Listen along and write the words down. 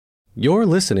You're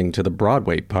listening to the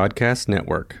Broadway Podcast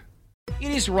Network.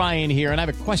 It is Ryan here, and I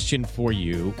have a question for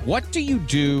you. What do you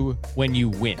do when you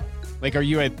win? Like, are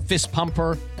you a fist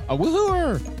pumper, a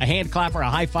woohooer, a hand clapper, a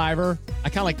high fiver? I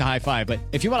kind of like the high five, but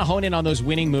if you want to hone in on those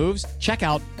winning moves, check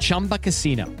out Chumba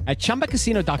Casino. At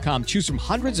ChumbaCasino.com, choose from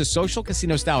hundreds of social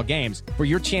casino-style games for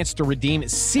your chance to redeem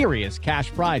serious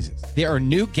cash prizes. There are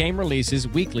new game releases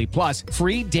weekly, plus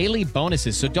free daily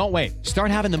bonuses. So don't wait. Start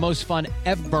having the most fun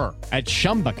ever at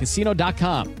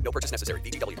ChumbaCasino.com. No purchase necessary.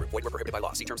 VGW Group. Void where prohibited by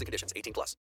law. See terms and conditions.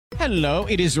 18+. Hello,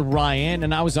 it is Ryan,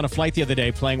 and I was on a flight the other day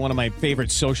playing one of my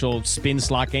favorite social spin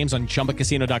slot games on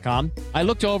ChumbaCasino.com. I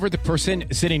looked over at the person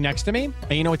sitting next to me,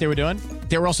 and you know what they were doing?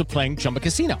 They were also playing Chumba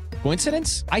Casino.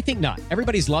 Coincidence? I think not.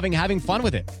 Everybody's loving having fun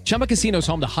with it. Chumba Casino is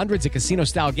home to hundreds of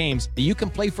casino-style games that you can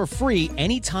play for free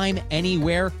anytime,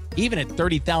 anywhere, even at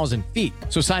 30,000 feet.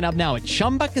 So sign up now at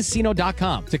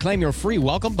ChumbaCasino.com to claim your free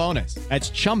welcome bonus. That's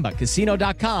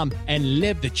ChumbaCasino.com and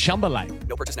live the Chumba life.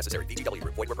 No purchase necessary. VGW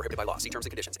Group. Void where prohibited by law. See terms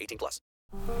and conditions. 18+.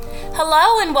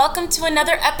 Hello and welcome to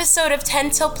another episode of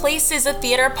 10 Till Places, a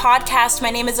theater podcast. My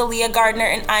name is Aaliyah Gardner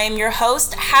and I am your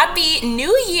host. Happy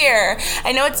New Year!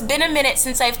 I know it's been a minute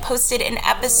since I've posted an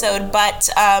episode, but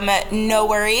no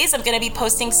worries. I'm going to be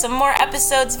posting some more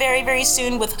episodes very, very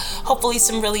soon with hopefully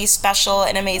some really special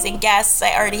and amazing guests.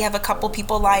 I already have a couple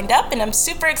people lined up and I'm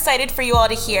super excited for you all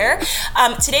to hear.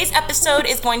 Today's episode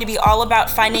is going to be all about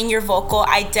finding your vocal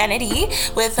identity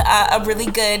with a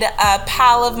really good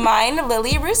pal of mine, Lily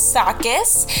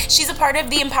Rousakis. She's a part of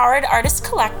the Empowered Artist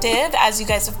Collective, as you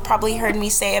guys have probably heard me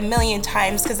say a million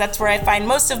times, because that's where I find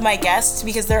most of my guests,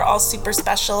 because they're all super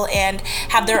special and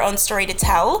have their own story to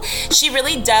tell. She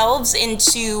really delves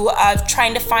into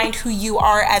trying to find who you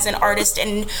are as an artist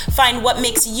and find what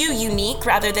makes you unique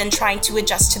rather than trying to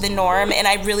adjust to the norm, and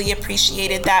I really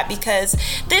appreciated that because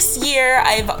this year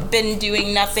I've been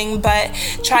doing nothing but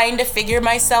trying to figure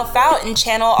myself out and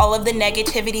channel all of the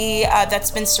negativity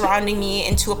that's been surrounding me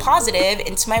into a positive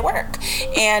into my work.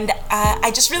 And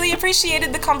I just really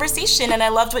appreciated the conversation and I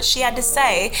loved what she had to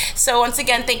say. So once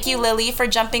again, thank you, Lily, for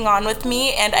jumping on with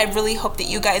me, and I really hope that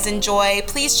you guys enjoy.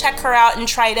 Please check her out and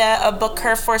try to book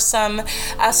her for some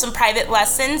private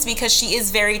lessons because she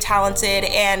is very talented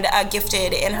and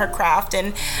gifted in her craft,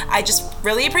 and I just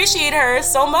really appreciate her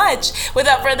so much.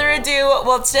 Without further ado,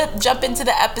 we'll jump into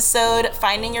the episode,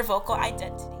 Finding Your Vocal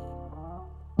Identity.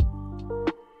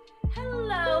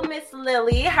 Hello, Miss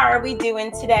Lily. How are we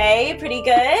doing today? Pretty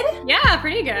good? Yeah,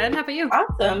 pretty good. How about you?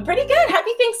 Awesome. Pretty good.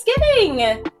 Happy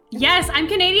Thanksgiving. Yes, I'm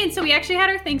Canadian, so we actually had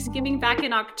our Thanksgiving back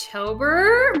in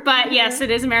October. But yes,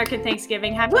 it is American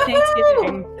Thanksgiving. Happy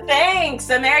Thanksgiving. Thanks.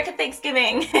 American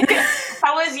Thanksgiving.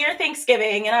 How was your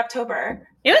Thanksgiving in October?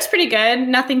 It was pretty good.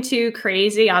 Nothing too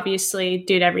crazy, obviously,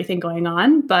 due to everything going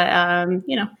on. But,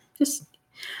 just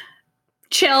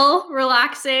chill,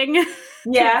 relaxing.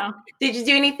 Yeah. Did you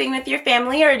do anything with your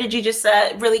family, or did you just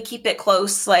really keep it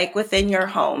close, like within your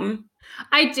home?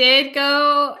 I did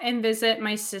go and visit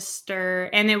my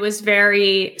sister, and it was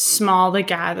very small to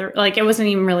gather. Like, it wasn't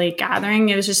even really a gathering.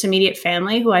 It was just immediate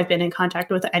family who I've been in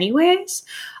contact with anyways.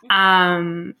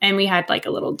 And we had like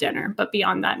a little dinner, but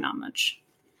beyond that, not much.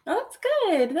 Oh, that's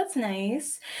good. That's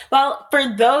nice. Well,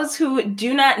 for those who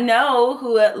do not know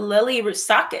who Lily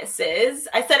Rousakis is,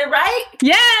 I said it right?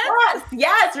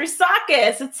 Yes,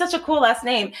 Rousakis. It's such a cool last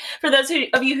name. For those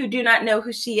of you who do not know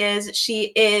who she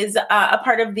is a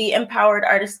part of the Empowered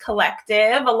Artist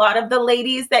Collective. A lot of the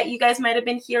ladies that you guys might have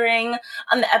been hearing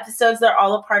on the episodes, they're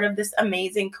all a part of this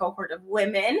amazing cohort of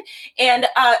women. And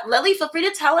Lily, feel free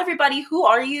to tell everybody, who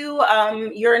are you?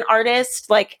 You're an artist.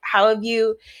 Like, how have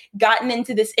you gotten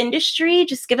into this industry?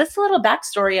 Just give us a little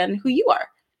backstory on who you are.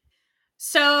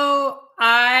 So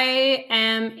I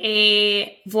am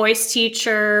a voice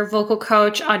teacher, vocal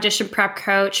coach, audition prep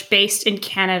coach based in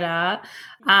Canada.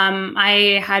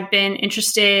 I had been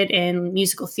interested in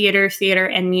musical theater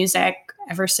and music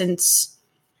ever since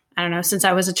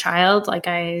I was a child. Like,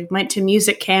 I went to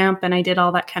music camp and I did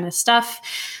all that kind of stuff.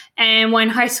 And when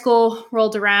high school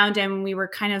rolled around and we were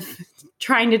kind of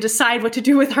trying to decide what to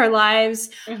do with our lives,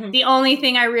 the only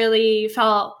thing I really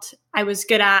felt I was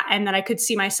good at and that I could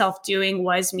see myself doing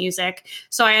was music.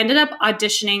 So I ended up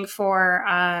auditioning for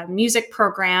music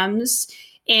programs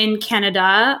in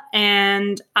Canada,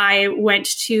 and I went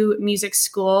to music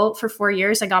school for 4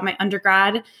 years. I got my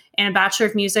undergrad and a Bachelor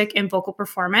of Music in Vocal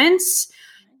Performance,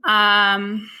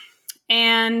 and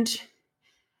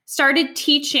started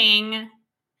teaching.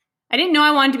 I didn't know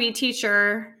I wanted to be a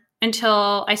teacher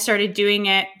until I started doing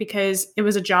it because it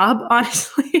was a job,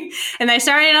 honestly. And I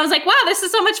started and I was like, wow, this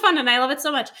is so much fun and I love it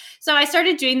so much. So I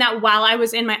started doing that while I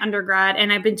was in my undergrad,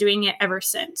 and I've been doing it ever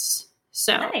since.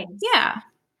 So, nice. Yeah.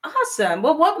 Awesome.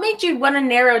 Well, what made you want to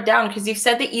narrow it down? Because you've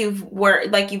said that you've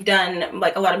done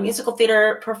like a lot of musical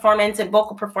theater performance and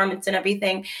vocal performance and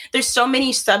everything. There's so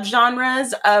many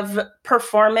subgenres of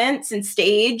performance and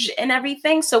stage and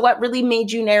everything. So what really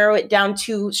made you narrow it down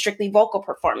to strictly vocal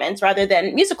performance rather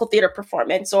than musical theater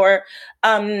performance or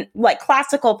like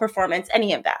classical performance,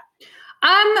 any of that?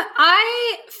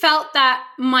 I felt that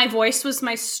my voice was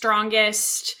my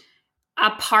strongest a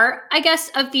part, I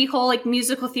guess, of the whole like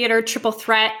musical theater triple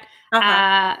threat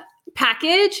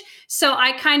package. So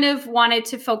I kind of wanted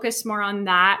to focus more on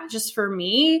that just for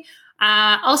me.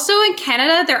 Also in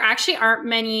Canada, there actually aren't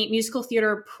many musical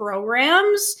theater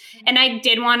programs. And I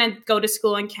did want to go to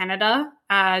school in Canada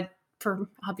for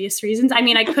obvious reasons. I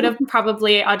mean, I could have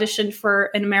probably auditioned for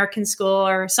an American school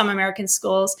or some American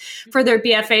schools for their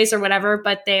BFAs or whatever,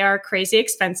 but they are crazy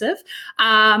expensive. So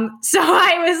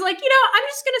I was like, I'm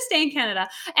just going to stay in Canada.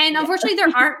 And unfortunately, there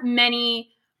aren't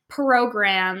many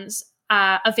programs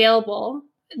available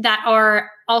that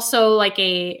are also like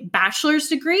a bachelor's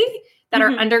degree that are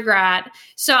undergrad.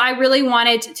 So I really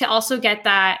wanted to also get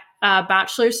that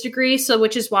bachelor's degree. So,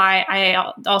 which is why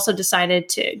I also decided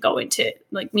to go into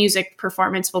like music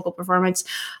performance, vocal performance.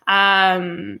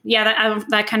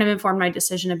 That kind of informed my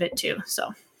decision a bit too.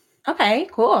 So. Okay,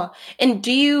 cool. And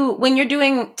when you're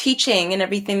doing teaching and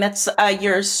everything, that's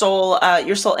your sole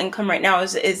income right now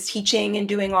is teaching and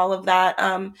doing all of that,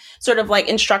 sort of like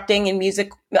instructing in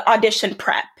music audition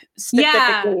prep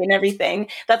specifically and everything.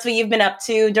 That's what you've been up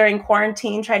to during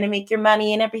quarantine, trying to make your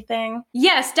money and everything.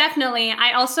 Yes, definitely.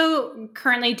 I also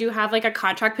currently do have like a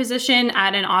contract position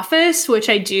at an office, which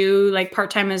I do like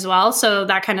part-time as well. So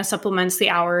that kind of supplements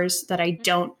the hours that I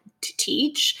don't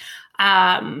teach.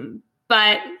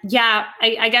 But yeah,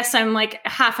 I guess I'm like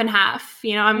half and half,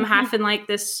 I'm half in like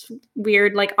this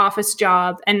weird like office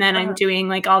job. And then I'm doing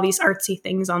like all these artsy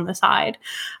things on the side.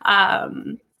 I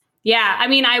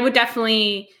mean, I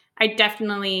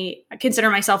definitely consider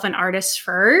myself an artist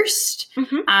first.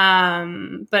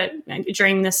 But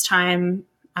during this time,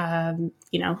 I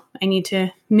need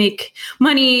to make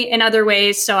money in other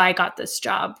ways. So I got this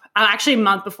job actually a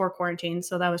month before quarantine.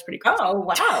 So that was pretty cool. Oh,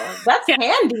 wow. That's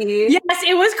handy. Yes,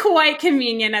 it was quite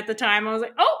convenient at the time. I was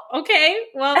like, oh, okay,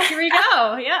 well, here we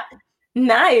go. Yeah.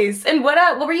 Nice. And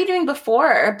what were you doing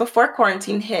before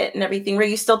quarantine hit and everything? Were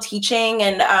you still teaching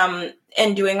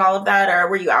and doing all of that, or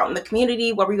were you out in the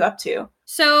community? What were you up to?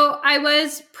 So I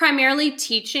was primarily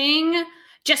teaching.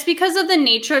 Just because of the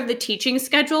nature of the teaching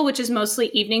schedule, which is mostly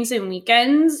evenings and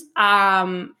weekends,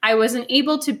 I wasn't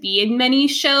able to be in many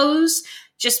shows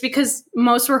just because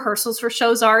most rehearsals for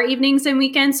shows are evenings and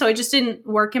weekends. So it just didn't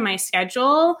work in my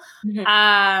schedule. So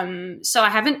I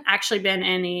haven't actually been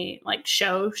in a like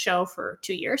show for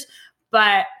 2 years,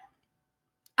 but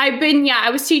I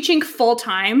was teaching full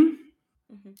time,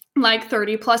 like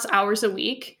 30 plus hours a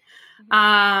week.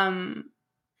 And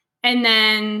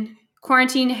then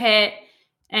quarantine hit.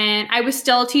 And I was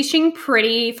still teaching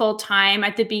pretty full time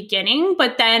at the beginning,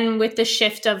 but then with the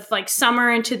shift of like summer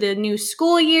into the new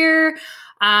school year,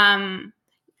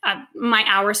 my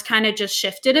hours kind of just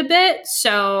shifted a bit.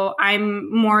 So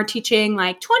I'm more teaching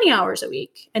like 20 hours a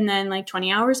week and then like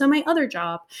 20 hours on my other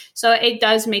job. So it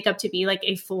does make up to be like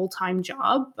a full-time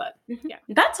job, but yeah.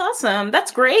 That's awesome.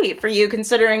 That's great for you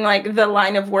considering like the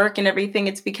line of work and everything.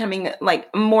 It's becoming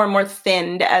like more and more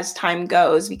thinned as time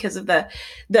goes because of the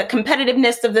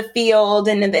competitiveness of the field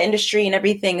and in the industry and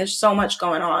everything. There's so much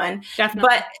going on. Definitely.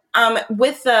 But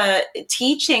with the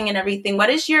teaching and everything, what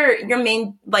is your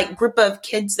main like group of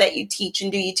kids that you teach? And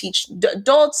do you teach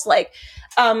adults? Like,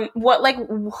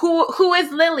 who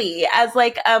is Lily as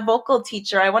like a vocal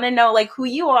teacher? I want to know like who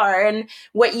you are and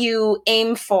what you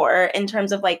aim for in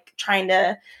terms of like trying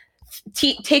to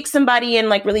take somebody and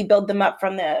like really build them up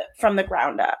from the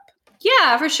ground up.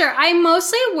 Yeah, for sure. I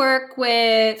mostly work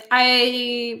with,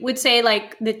 I would say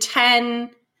like the 10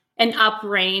 and up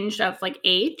range of like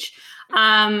age.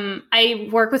 I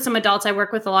work with some adults. I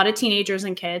work with a lot of teenagers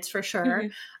and kids for sure.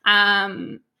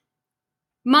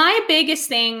 My biggest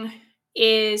thing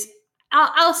is,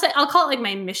 I'll call it like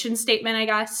my mission statement, I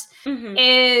guess,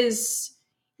 is,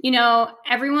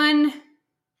 everyone,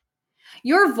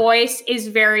 your voice is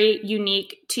very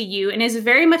unique to you and is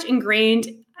very much ingrained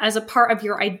as a part of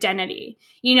your identity.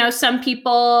 Some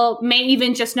people may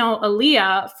even just know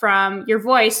Aaliyah from your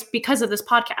voice because of this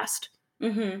podcast.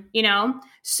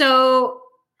 So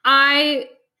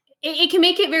it can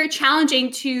make it very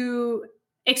challenging to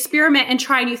experiment and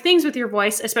try new things with your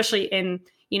voice, especially in,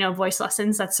 voice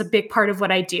lessons. That's a big part of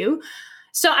what I do.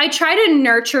 So I try to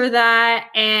nurture that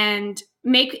and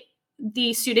make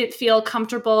the student feel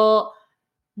comfortable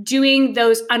doing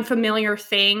those unfamiliar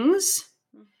things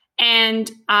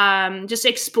and just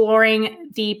exploring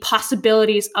the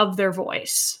possibilities of their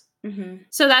voice. Mm-hmm.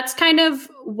 So that's kind of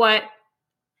what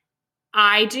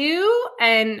I do.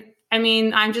 And I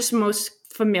mean, I'm just most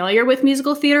familiar with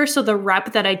musical theater. So the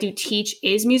rep that I do teach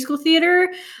is musical theater.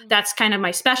 That's kind of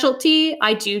my specialty.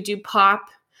 I do pop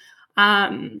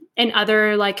and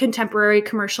other like contemporary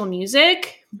commercial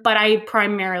music, but I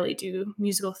primarily do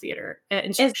musical theater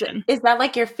instruction. Is that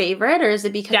like your favorite, or is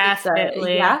it because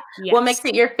Definitely. Yes. What makes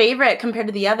it your favorite compared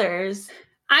to the others?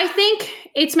 I think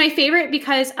it's my favorite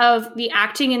because of the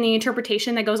acting and the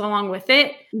interpretation that goes along with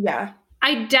it. Yeah.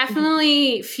 I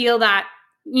definitely feel that,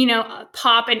 you know,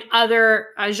 pop and other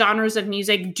genres of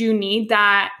music do need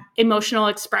that emotional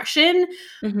expression.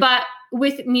 Mm-hmm. But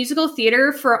with musical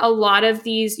theater, for a lot of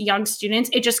these young students,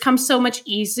 it just comes so much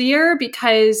easier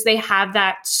because they have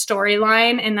that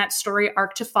storyline and that story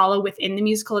arc to follow within the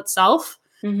musical itself.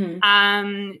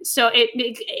 Mm-hmm. So it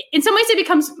in some ways it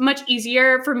becomes much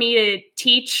easier for me to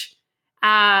teach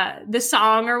the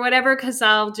song or whatever, because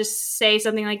I'll just say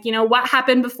something like, you know, what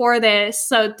happened before this,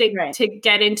 so to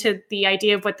get into the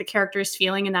idea of what the character is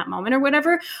feeling in that moment or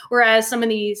whatever. Whereas some of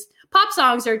these pop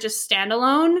songs are just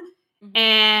standalone,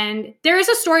 and there is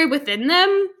a story within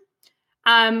them,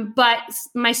 but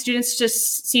my students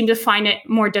just seem to find it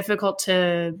more difficult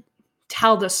to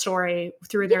tell the story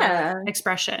through their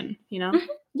expression, you know? Mm-hmm.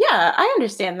 Yeah, I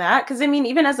understand that. Because I mean,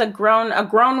 even as a grown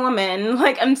woman,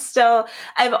 like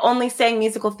I've only sang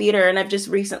musical theater, and I've just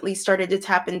recently started to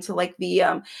tap into like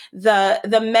the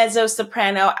mezzo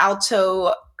soprano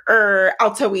alto or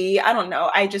alto-y. I don't know.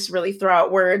 I just really throw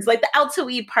out words like the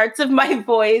alto-y parts of my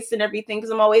voice and everything, because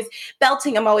I'm always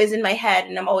belting. I'm always in my head,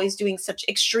 and I'm always doing such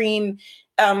extreme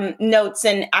notes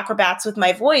and acrobats with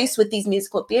my voice with these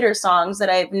musical theater songs that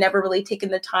I've never really taken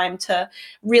the time to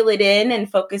reel it in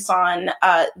and focus on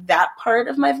that part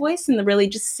of my voice and the really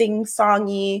just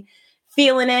sing-songy,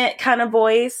 feeling it kind of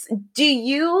voice. Do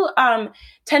you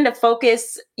tend to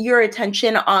focus your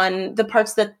attention on the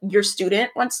parts that your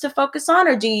student wants to focus on,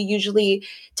 or do you usually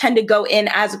tend to go in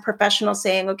as a professional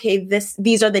saying, okay,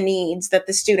 these are the needs that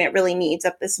the student really needs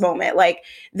at this moment, like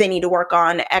they need to work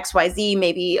on XYZ,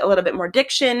 maybe a little bit more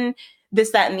diction,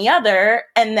 this, that, and the other,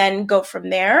 and then go from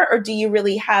there? Or do you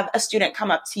really have a student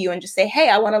come up to you and just say, hey,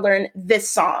 I want to learn this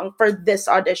song for this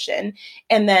audition,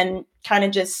 and then kind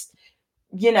of just,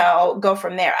 you know, go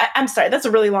from there? I'm sorry, that's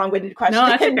a really long-winded question. No,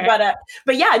 that's okay.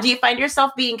 But yeah, do you find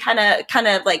yourself being kind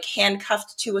of like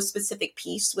handcuffed to a specific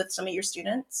piece with some of your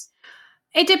students?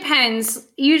 It depends.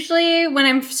 Usually when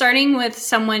I'm starting with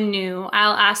someone new,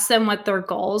 I'll ask them what their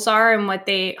goals are and what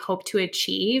they hope to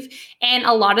achieve. And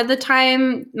a lot of the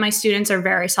time, my students are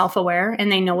very self-aware and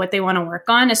they know what they want to work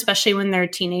on, especially when they're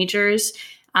teenagers.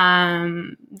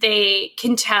 They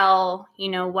can tell, you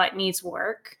know, what needs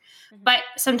work. But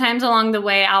sometimes along the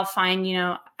way, I'll find, you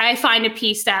know, I find a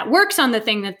piece that works on the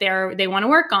thing that they want to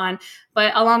work on.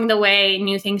 But along the way,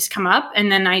 new things come up,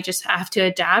 and then I just have to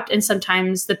adapt. And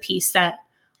sometimes the piece that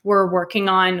we're working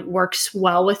on works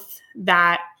well with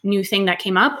that new thing that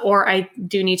came up, or I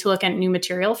do need to look at new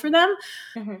material for them.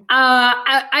 Mm-hmm.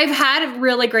 I've had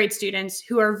really great students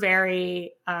who are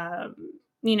very,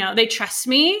 you know, they trust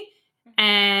me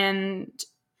and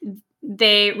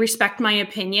they respect my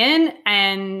opinion.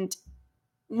 And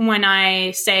when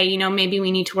I say, you know, maybe we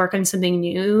need to work on something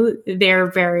new, they're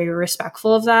very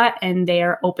respectful of that and they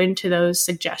are open to those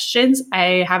suggestions.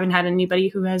 I haven't had anybody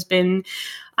who has been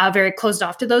very closed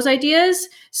off to those ideas.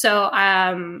 So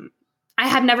I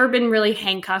have never been really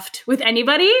handcuffed with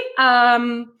anybody.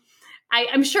 I'm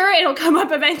sure it'll come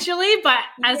up eventually, but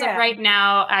as of right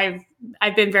now,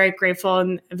 I've been very grateful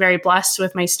and very blessed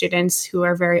with my students who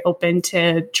are very open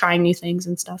to trying new things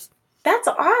and stuff. That's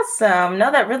awesome.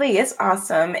 No, that really is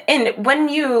awesome. And when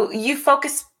you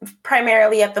focus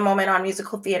primarily at the moment on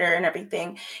musical theater and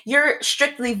everything, you're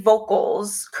strictly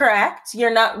vocals, correct?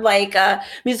 You're not like a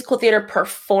musical theater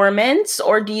performance,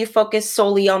 or do you focus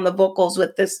solely on the vocals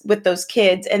with those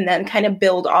kids and then kind of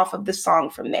build off of the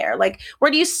song from there? Like,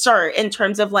 where do you start in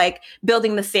terms of like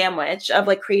building the sandwich of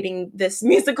like creating this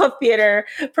musical theater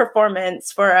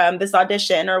performance for this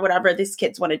audition or whatever these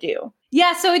kids want to do?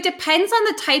 Yeah, so it depends on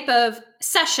the type of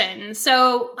session.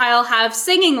 So I'll have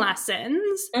singing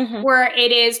lessons where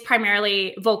it is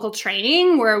primarily vocal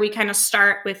training, where we kind of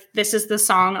start with, this is the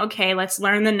song. Okay, let's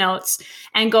learn the notes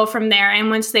and go from there. And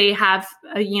once they have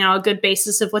a good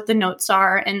basis of what the notes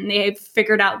are and they've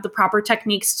figured out the proper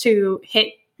techniques to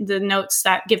hit the notes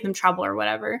that give them trouble or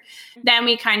whatever, then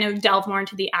we kind of delve more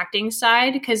into the acting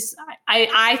side. Because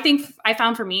I think I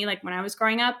found for me, like when I was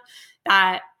growing up,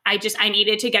 that I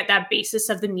needed to get that basis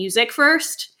of the music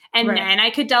first. and then I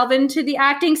could delve into the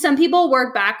acting. Some people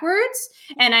work backwards,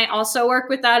 and I also work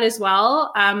with that as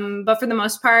well. But for the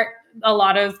most part, a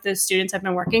lot of the students I've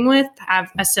been working with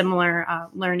have a similar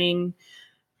learning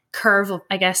curve,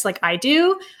 I guess, like I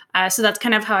do. So that's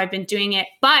kind of how I've been doing it.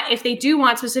 But if they do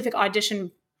want specific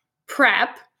audition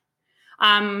prep,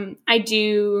 I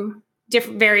do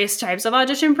various types of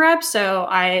audition prep. So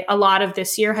a lot of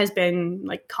this year has been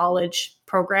like college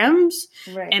programs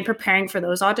and preparing for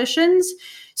those auditions.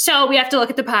 So we have to look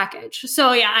at the package.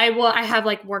 So yeah, I have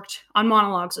like worked on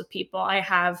monologues with people. I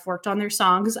have worked on their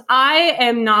songs. I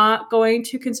am not going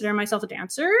to consider myself a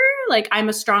dancer. Like, I'm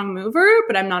a strong mover,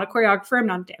 but I'm not a choreographer. I'm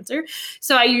not a dancer.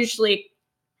 So I usually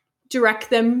direct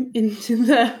them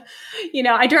into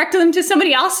I direct them to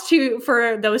somebody else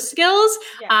for those skills.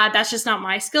 Yeah. That's just not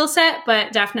my skill set,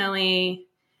 but definitely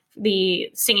the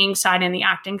singing side and the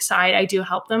acting side, I do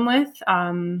help them with.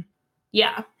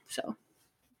 So.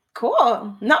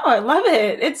 Cool. No, I love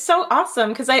it. It's so awesome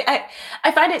because I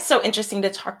find it so interesting to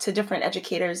talk to different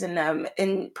educators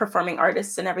and performing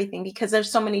artists and everything, because there's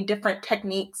so many different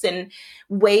techniques and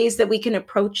ways that we can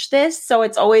approach this. So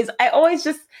I always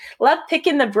just love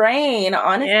picking the brain,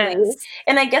 honestly. Yes.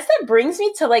 And I guess that brings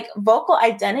me to like vocal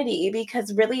identity,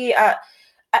 because really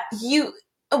you,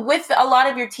 with a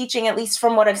lot of your teaching, at least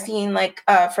from what I've seen, like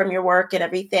from your work and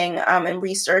everything and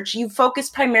research, you focus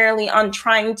primarily on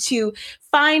trying to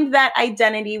find that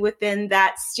identity within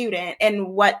that student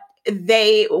and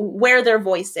where their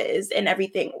voice is and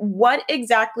everything. What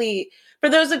exactly, for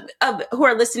those who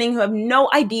are listening who have no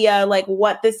idea like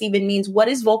what this even means, what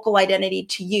is vocal identity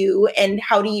to you, and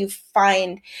where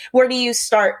do you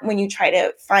start when you try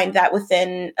to find that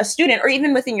within a student or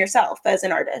even within yourself as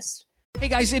an artist? Hey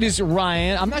guys, it is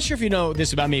Ryan. I'm not sure if you know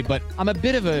this about me, but I'm a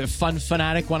bit of a fun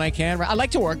fanatic when I can. I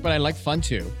like to work, but I like fun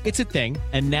too. It's a thing.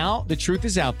 And now the truth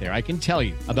is out there. I can tell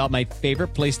you about my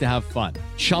favorite place to have fun.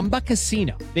 Chumba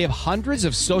Casino. They have hundreds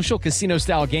of social casino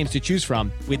style games to choose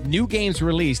from with new games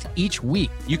released each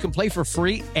week. You can play for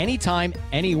free anytime,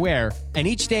 anywhere. And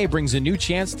each day brings a new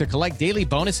chance to collect daily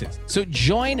bonuses. So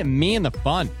join me in the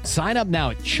fun. Sign up now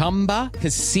at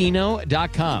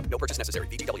ChumbaCasino.com. No purchase necessary.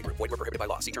 VGW Group. Void where prohibited by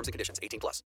law. See terms and conditions.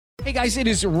 18+. Hey guys, it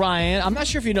is Ryan. I'm not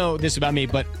sure if you know this about me,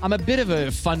 but I'm a bit of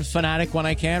a fun fanatic when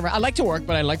I can. I like to work,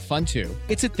 but I like fun too.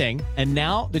 It's a thing. And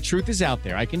now the truth is out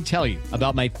there. I can tell you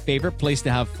about my favorite place to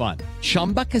have fun.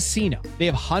 Chumba Casino. They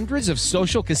have hundreds of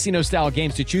social casino style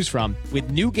games to choose from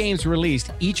with new games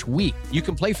released each week. You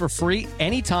can play for free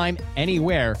anytime,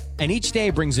 anywhere. And each day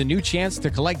brings a new chance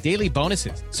to collect daily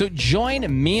bonuses. So join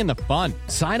me in the fun.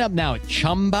 Sign up now at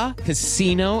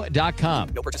ChumbaCasino.com.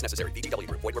 No purchase necessary. VGW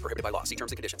Group. Void where prohibited by law. See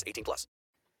terms and conditions. 18+.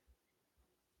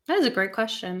 That is a great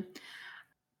question.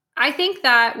 I think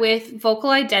that with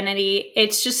vocal identity,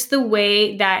 it's just the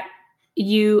way that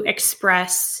you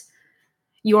express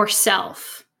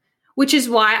yourself, which is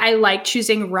why I like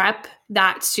choosing rep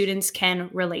that students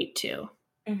can relate to.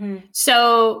 Mm-hmm.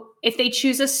 So if they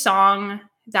choose a song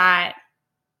if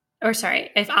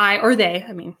I or they,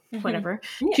 whatever,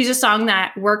 choose a song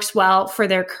that works well for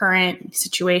their current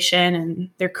situation and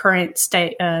their current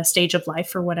stage of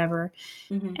life or whatever,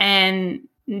 and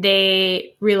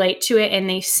they relate to it and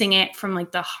they sing it from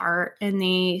like the heart and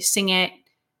they sing it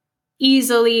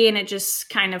easily and it just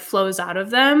kind of flows out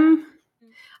of them,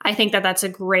 I think that that's a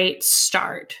great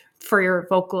start for your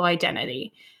vocal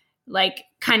identity. Like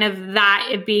kind of that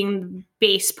it being the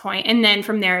base point. And then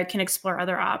from there, it can explore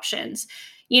other options.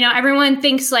 Everyone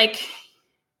thinks like,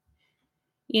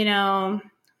 let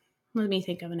me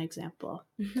think of an example.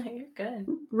 You're good.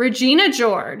 Regina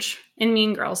George in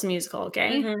Mean Girls musical,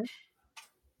 okay? Mm-hmm.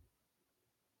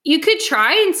 You could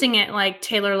try and sing it like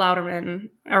Taylor Louderman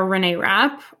or Renee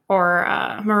Rapp or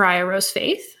Mariah Rose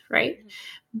Faith, right? Mm-hmm.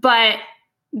 But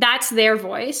that's their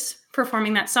voice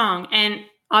performing that song. And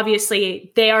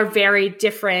obviously, they are very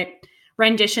different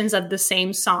renditions of the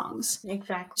same songs.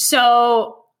 Exactly.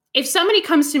 So if somebody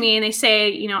comes to me and they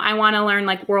say, I want to learn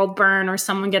like World Burn or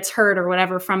Someone Gets Hurt or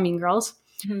whatever from Mean Girls,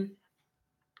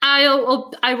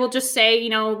 I will just say,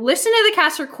 listen to the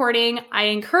cast recording. I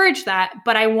encourage that,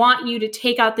 but I want you to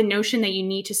take out the notion that you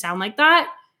need to sound like that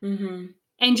and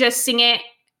just sing it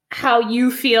how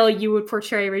you feel you would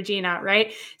portray Regina,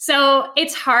 right? So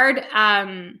it's hard.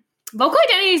 Vocal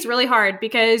identity is really hard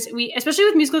because especially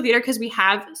with musical theater, because we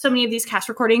have so many of these cast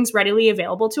recordings readily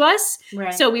available to us.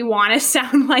 Right. So we want to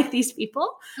sound like these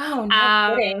people. Oh,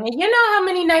 no kidding. You know how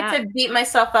many nights I've beat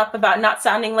myself up about not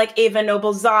sounding like Ava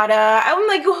Noblezada. I'm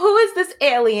like, who is this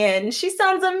alien? She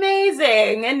sounds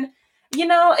amazing. And,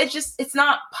 it's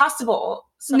not possible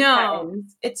sometimes. No.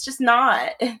 It's just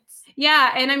not.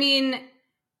 Yeah. And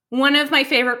one of my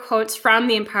favorite quotes from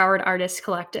the Empowered Artists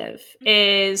Collective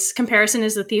is comparison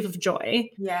is the thief of joy.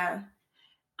 Yeah.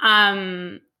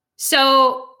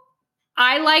 So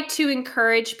I like to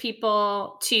encourage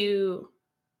people to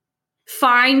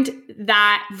find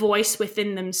that voice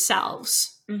within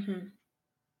themselves. Mm-hmm.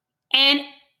 And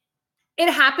it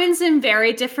happens in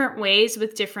very different ways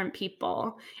with different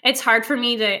people. It's hard for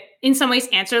me to, in some ways,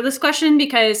 answer this question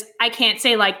because I can't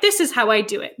say like, this is how I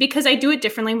do it, because I do it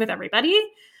differently with everybody.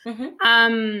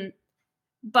 Mm-hmm.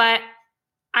 But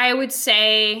I would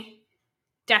say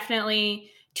definitely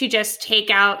to just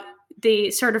take out the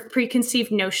sort of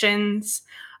preconceived notions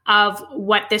of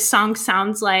what this song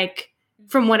sounds like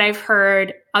from what I've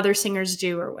heard other singers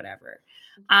do or whatever.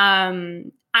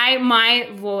 My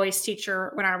voice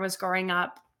teacher when I was growing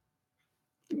up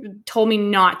told me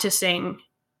not to sing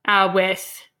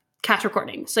with cast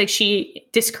recordings. Like she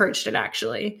discouraged it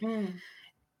actually.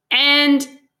 And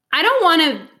I don't want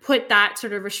to put that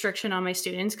sort of restriction on my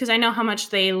students because I know how much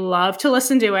they love to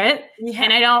listen to it. Yeah.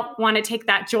 And I don't want to take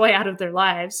that joy out of their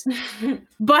lives.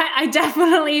 But I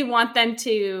definitely want them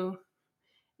to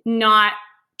not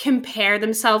compare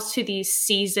themselves to these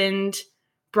seasoned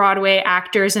Broadway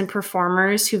actors and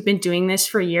performers who've been doing this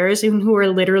for years and who are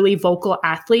literally vocal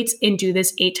athletes and do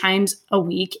this 8 times a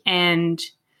week and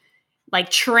like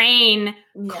train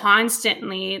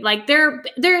constantly. Like they're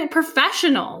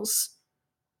professionals.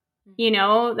 You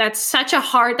know, that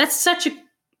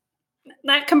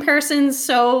comparison's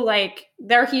so like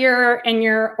they're here and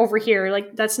you're over here.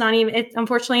 Like that's not even,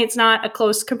 unfortunately, it's not a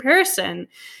close comparison.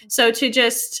 So to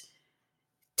just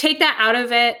take that out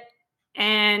of it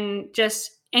and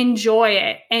just enjoy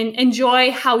it and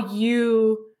enjoy how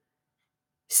you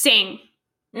sing.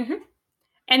 Mm-hmm.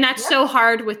 And that's so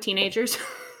hard with teenagers.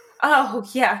 Oh,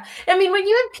 yeah. I mean, when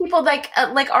you have people like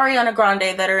Ariana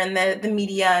Grande that are in the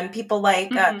media and people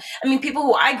like, people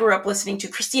who I grew up listening to,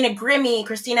 Christina Grimmie,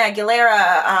 Christina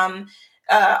Aguilera,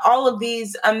 all of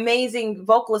these amazing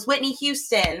vocalists, Whitney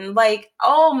Houston, like,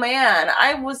 oh man,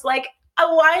 I was like,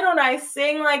 oh, why don't I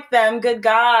sing like them? Good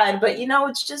God. But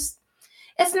it's just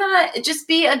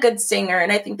be a good singer.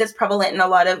 And I think that's prevalent in a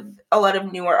lot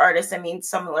of newer artists. I mean,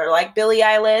 similar like Billie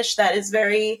Eilish, that is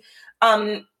very,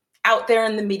 out there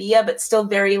in the media, but still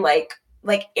very like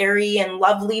airy and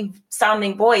lovely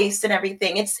sounding voice and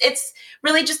everything. It's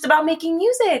really just about making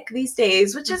music these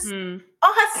days, which is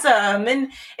awesome.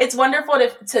 And it's wonderful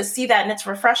to see that. And it's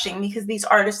refreshing because these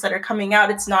artists that are coming out,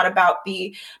 it's not about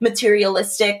the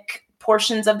materialistic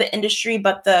portions of the industry,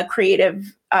 but the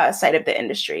creative side of the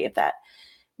industry, if that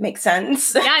makes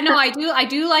sense. Yeah, no, I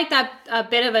do like that a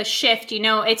bit of a shift.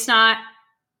 It's not,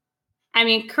 I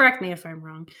mean, correct me if I'm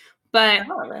wrong, but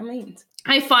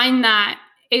I find that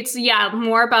it's,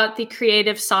 more about the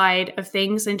creative side of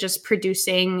things and just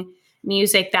producing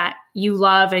music that you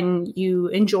love and you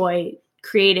enjoy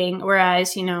creating.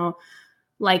 Whereas,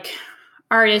 like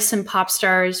artists and pop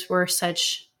stars were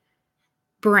such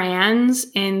brands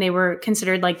and they were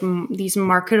considered like these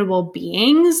marketable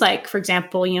beings. Like, for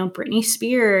example, Britney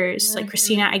Spears, like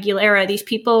Christina Aguilera, these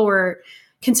people were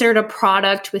considered a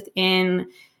product within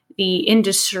the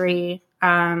industry.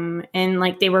 And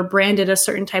like they were branded a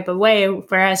certain type of way,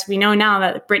 whereas we know now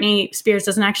that Britney Spears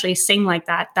doesn't actually sing like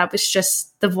that. That was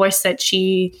just the voice that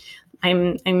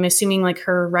I'm assuming like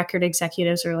her record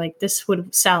executives are like, this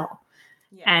would sell.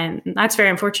 Yeah. And that's very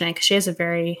unfortunate because she has a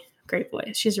very great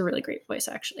voice. She has a really great voice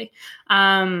actually.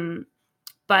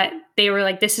 But they were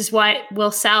like, this is what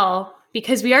will sell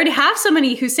because we already have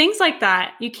somebody who sings like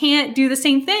that. You can't do the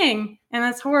same thing. And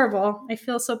that's horrible. I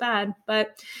feel so bad,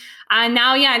 but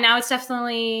now it's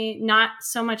definitely not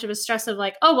so much of a stress of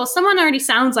like, oh, well, someone already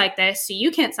sounds like this, so you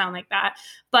can't sound like that.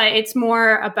 But it's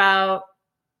more about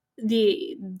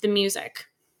the music,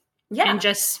 and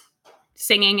just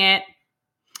singing it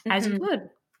as you would.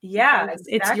 Yeah,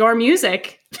 exactly. It's your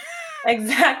music.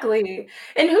 Exactly.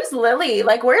 And who's Lily?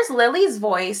 Like, where's Lily's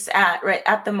voice right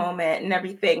at the moment and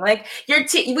everything? Like,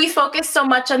 we focus so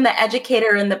much on the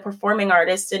educator and the performing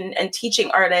artist and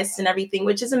teaching artists and everything,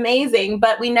 which is amazing.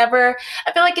 But I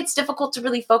feel like it's difficult to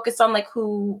really focus on like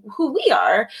who we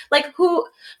are. Like for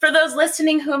those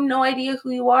listening who have no idea who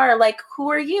you are, like,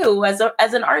 who are you as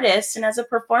an artist and as a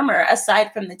performer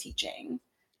aside from the teaching?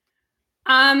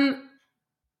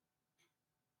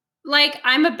 Like,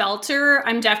 I'm a belter.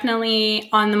 I'm definitely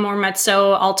on the more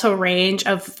mezzo alto range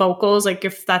of vocals, like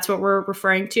if that's what we're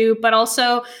referring to. But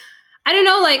also, I don't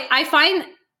know, like I find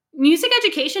music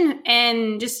education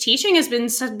and just teaching has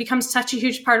become such a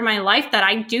huge part of my life that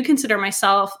I do consider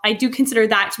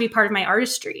that to be part of my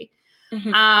artistry.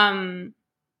 Mm-hmm.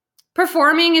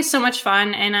 Performing is so much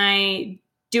fun and I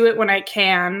do it when I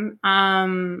can.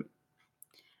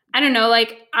 I don't know,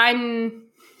 like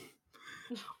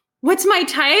what's my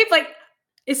type? Like,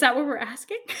 is that what we're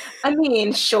asking? I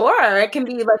mean, sure. It can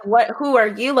be like, who are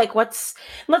you? Like, let's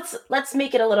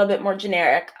make it a little bit more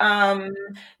generic.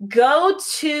 Go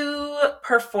to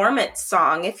performance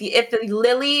song. If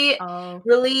Lily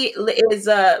really is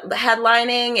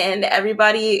headlining and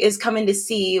everybody is coming to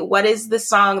see, what is the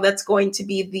song that's going to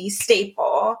be the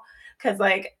staple? Because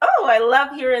like, oh, I love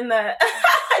hearing the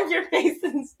your face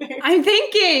and spirit. I'm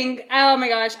thinking, oh my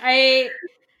gosh,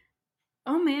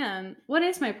 oh man, what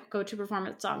is my go-to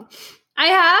performance song? I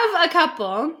have a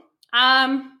couple.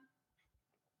 I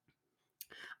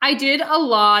did a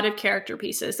lot of character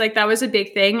pieces. Like that was a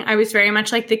big thing. I was very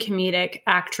much like the comedic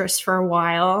actress for a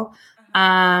while.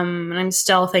 And I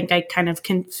still think I kind of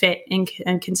can fit and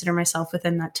consider myself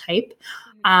within that type.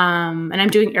 And I'm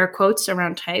doing air quotes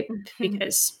around type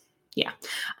because yeah.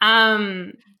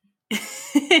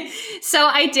 So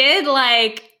I did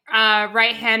like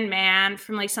Right Hand Man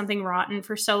from like Something Rotten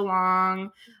for so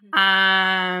long.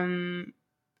 I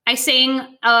sing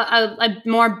a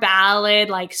more ballad,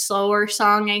 like slower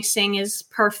song I sing is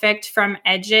Perfect from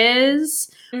Edges,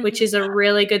 which is a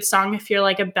really good song if you're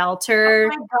like a belter.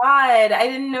 Oh my God. I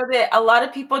didn't know that. A lot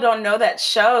of people don't know that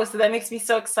show, so that makes me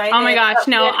so excited. Oh my gosh.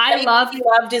 No, I love Ready to Be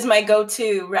Loved is my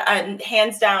go-to.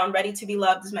 Hands down, Ready to Be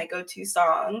Loved is my go-to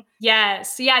song.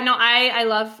 Yes. Yeah, no, I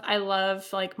love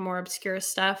like more obscure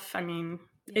stuff. I mean,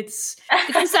 it's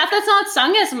stuff that's not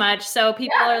sung as much. So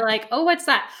people are like, oh, what's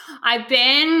that? I've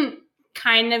been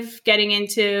kind of getting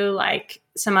into like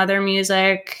some other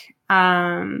music.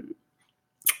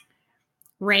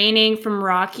 Raining from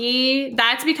Rocky.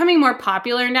 That's becoming more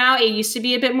popular now. It used to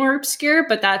be a bit more obscure,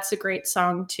 but that's a great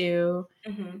song too.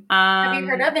 Have you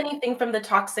heard of anything from the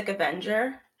Toxic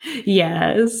Avenger?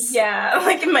 Yes. Yeah,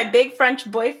 like in My Big French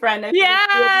Boyfriend. I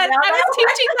was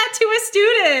teaching that to a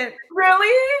student.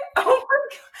 Really? Oh my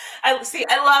God.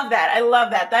 I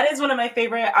love that. That is one of my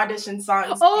favorite audition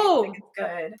songs. Oh, it's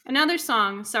good. Another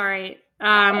song, sorry,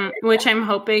 which I'm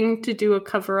hoping to do a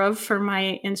cover of for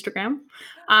my Instagram,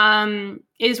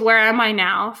 is Where Am I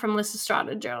Now from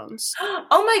Lysistrata Jones.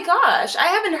 Oh my gosh. I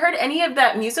haven't heard any of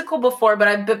that musical before,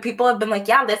 but people have been like,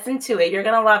 yeah, listen to it. You're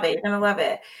going to love it. You're going to love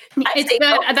it.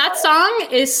 That song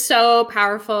is so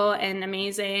powerful and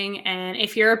amazing. And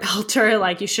if you're a belter,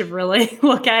 like you should really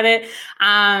look at it.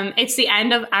 It's the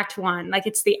end of Act 1. Like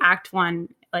it's the Act 1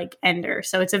 like ender.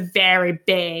 So it's a very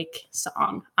big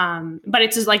song. But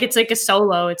it's like a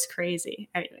solo. It's crazy.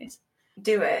 Anyways.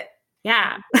 Do it.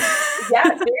 Yeah. Yeah,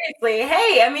 seriously.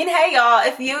 Hey, y'all,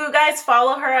 if you guys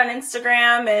follow her on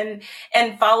Instagram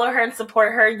and follow her and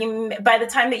support her, by the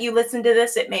time that you listen to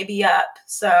this, it may be up.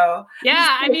 So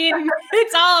yeah, I mean,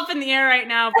 it's all up in the air right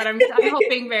now, but I'm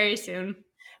hoping very soon.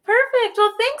 Perfect.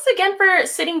 Well, thanks again for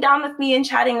sitting down with me and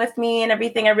chatting with me and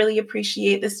everything. I really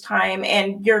appreciate this time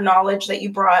and your knowledge that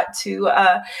you brought to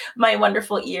my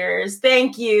wonderful ears.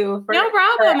 Thank you for, no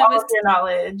problem. For all of your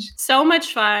knowledge. So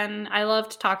much fun. I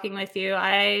loved talking with you.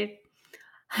 I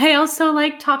also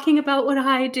like talking about what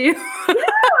I do.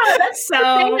 Yeah, that's the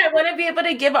thing. I want to be able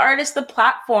to give artists the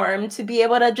platform to be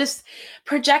able to just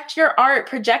project your art,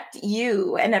 project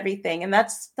you and everything. And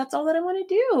that's all that I want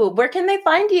to do. Where can they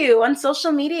find you on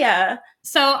social media?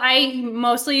 So I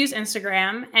mostly use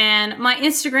Instagram, and my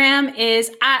Instagram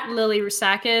is at Lily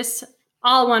Rousakis.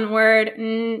 All one word,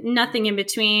 nothing in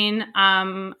between.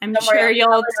 I'm sure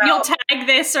you'll tag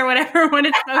this or whatever when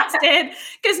it's posted,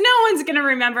 because no one's gonna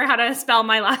remember how to spell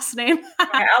my last name.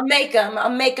 I'll make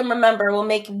them remember. We'll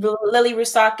make Lily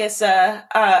Rousakis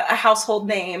a household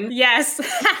name. Yes.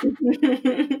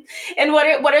 And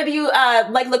what are you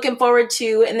like looking forward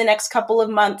to in the next couple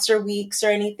of months or weeks or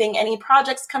anything? Any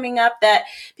projects coming up that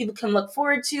people can look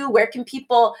forward to? Where can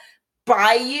people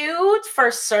buy you for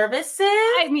services?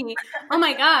 I mean, oh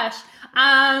my gosh.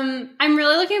 I'm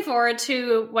really looking forward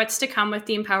to what's to come with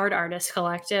the Empowered Artists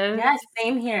Collective. Yes,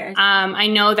 same here. I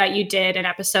know that you did an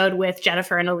episode with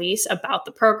Jennifer and Elise about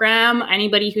the program.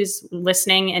 Anybody who's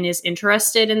listening and is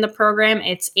interested in the program,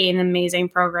 it's an amazing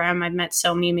program. I've met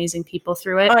so many amazing people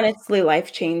through it. Honestly,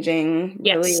 life-changing.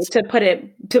 Yes. Really,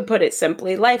 to put it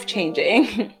simply,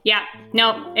 life-changing. Yeah.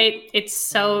 No, it's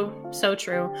so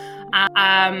true.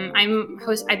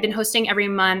 I've been hosting every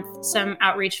month some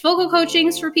outreach vocal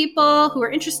coachings for people who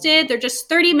are interested. They're just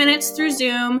 30 minutes through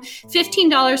Zoom,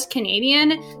 $15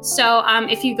 Canadian. So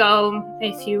if you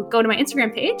go to my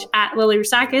Instagram page at Lily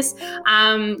Rousakis,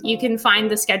 you can find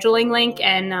the scheduling link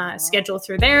and schedule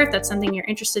through there if that's something you're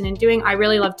interested in doing. I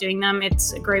really love doing them.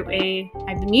 It's a great way.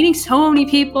 I've been meeting so many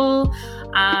people.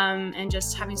 and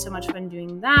just having so much fun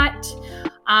doing that.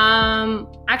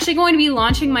 Actually going to be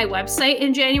launching my website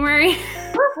in January.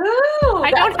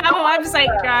 I don't have a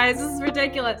website, guys. This is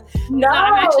ridiculous. No. So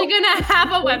I'm actually going to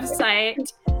have a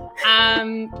website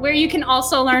where you can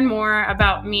also learn more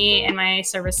about me and my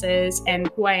services and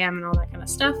who I am and all that kind of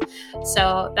stuff.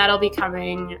 So that'll be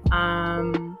coming.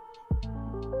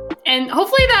 And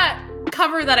hopefully that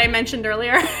cover that I mentioned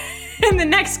earlier in the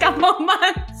next couple of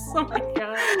months. Oh my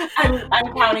God.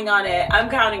 I'm counting on it. I'm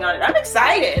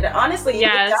excited. Honestly,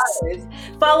 yes. It does.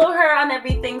 Follow her on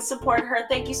everything. Support her.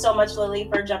 Thank you so much, Lily,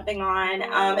 for jumping on.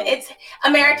 It's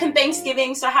American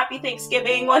Thanksgiving, so happy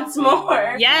Thanksgiving once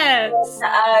more. Yes.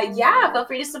 Feel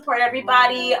free to support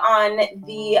everybody on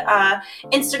the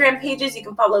Instagram pages. You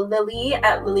can follow Lily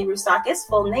at Lily Rousakis,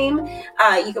 full name.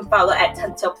 You can follow at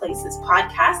Telltale Places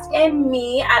Podcast and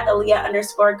me at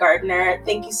Aaliyah_Gardner.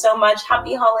 Thank you so much.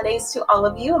 Happy holidays to all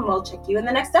of you. And we'll check you in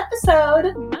the next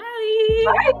episode. Bye.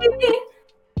 Bye.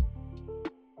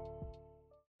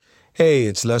 Hey,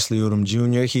 it's Leslie Odom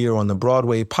Jr. here on the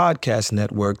Broadway Podcast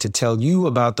Network to tell you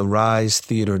about the Rise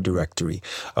Theater Directory,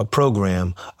 a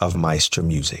program of Maestro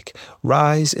Music.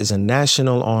 Rise is a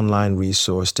national online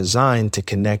resource designed to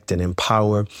connect and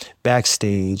empower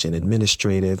backstage and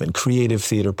administrative and creative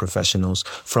theater professionals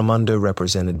from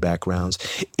underrepresented backgrounds.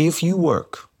 If you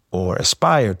work or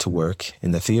aspire to work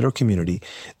in the theater community,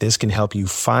 this can help you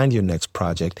find your next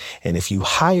project. And if you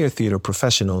hire theater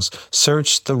professionals,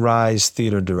 search the Rise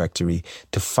Theater Directory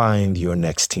to find your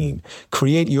next team.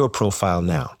 Create your profile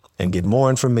now and get more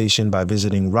information by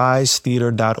visiting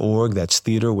risetheater.org. That's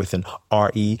theater with an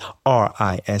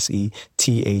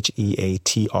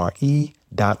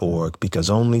RERISETHEATRE.org, because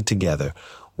only together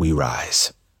we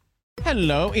rise.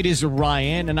 Hello, it is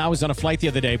Ryan, and I was on a flight the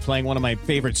other day playing one of my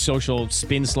favorite social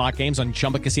spin slot games on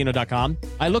ChumbaCasino.com.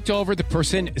 I looked over at the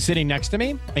person sitting next to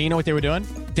me, and you know what they were doing?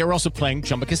 They were also playing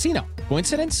Chumba Casino.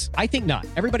 Coincidence? I think not.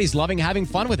 Everybody's loving having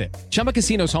fun with it. Chumba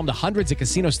Casino is home to hundreds of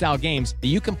casino-style games that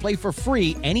you can play for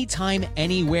free anytime,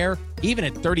 anywhere, even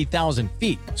at 30,000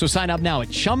 feet. So sign up now at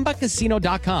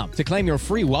ChumbaCasino.com to claim your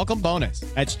free welcome bonus.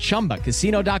 That's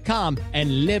ChumbaCasino.com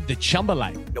and live the Chumba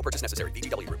life. No purchase necessary.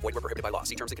 VGW Group. Void where prohibited by law.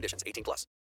 See terms and conditions. 18+.